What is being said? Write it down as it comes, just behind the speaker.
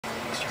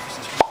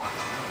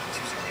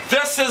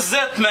This is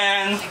it,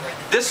 man.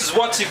 This is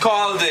what you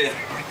call the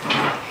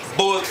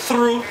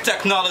bolt-through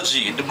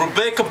technology. The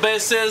Brubaker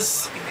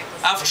bases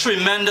have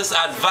tremendous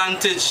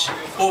advantage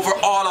over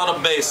all other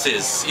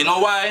bases. You know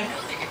why?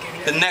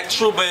 The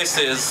neck-through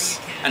bases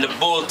and the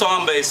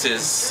bolt-on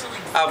bases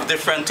have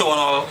different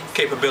tonal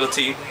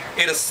capability.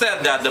 It is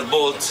said that the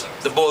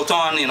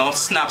bolt-on, you know,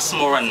 snaps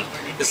more and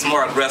is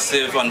more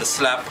aggressive on the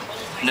slap,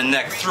 and the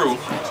neck-through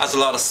has a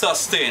lot of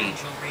sustain.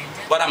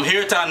 But I'm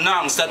here to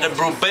announce that the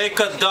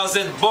Brubaker does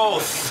it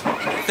both.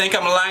 I think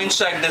I'm lying.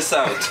 Check this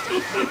out.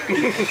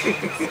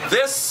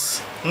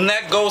 This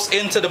neck goes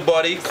into the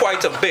body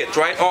quite a bit,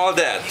 right? All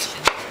that.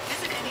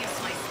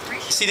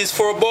 See these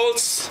 4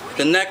 bolts?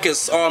 The neck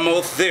is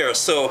almost there,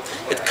 so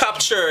it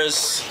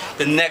captures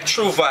the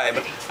neck-through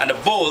vibe, and the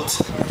bolt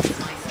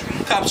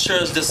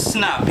captures the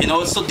snap, you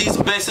know. So these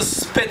bases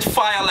spit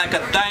fire like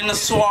a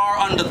dinosaur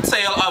on the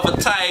tail of a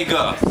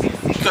tiger.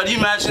 Could you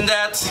imagine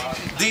that?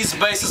 These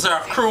bases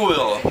are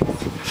cruel.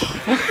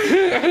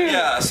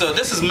 Yeah, so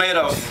this is made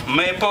of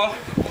maple.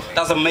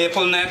 That's a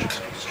maple neck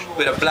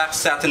with a black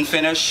satin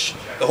finish.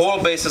 The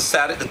whole base is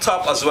satin. The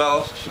top as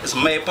well is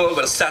maple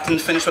with a satin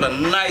finish with a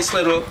nice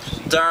little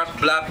dark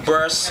black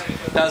burst.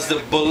 That's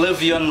the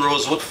Bolivian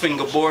rosewood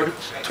fingerboard,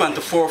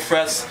 24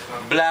 frets,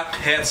 black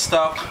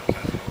headstock.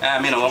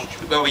 You know,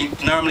 where we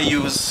normally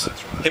use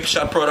hip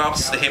shot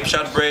products, the hip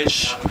shot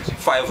bridge,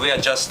 5-way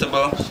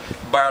adjustable,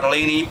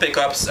 Bartolini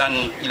pickups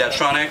and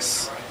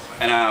electronics,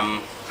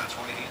 and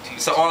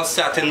it's an all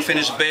satin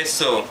finish base.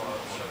 So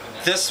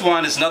this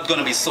one is not going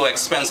to be so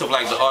expensive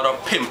like the other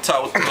pimped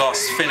out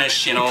gloss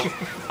finish, you know,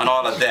 and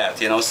all of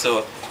that, you know.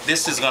 So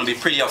this is going to be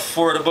pretty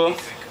affordable,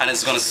 and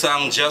it's going to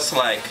sound just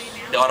like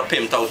the other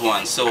pimped out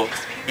one. So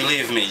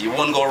believe me, you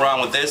won't go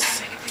wrong with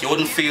this. You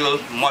wouldn't feel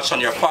much on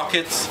your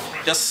pockets.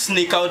 Just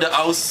sneak out the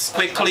house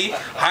quickly,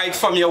 hide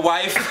from your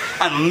wife,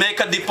 and make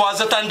a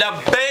deposit, and the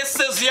base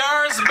is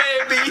yours,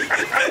 baby.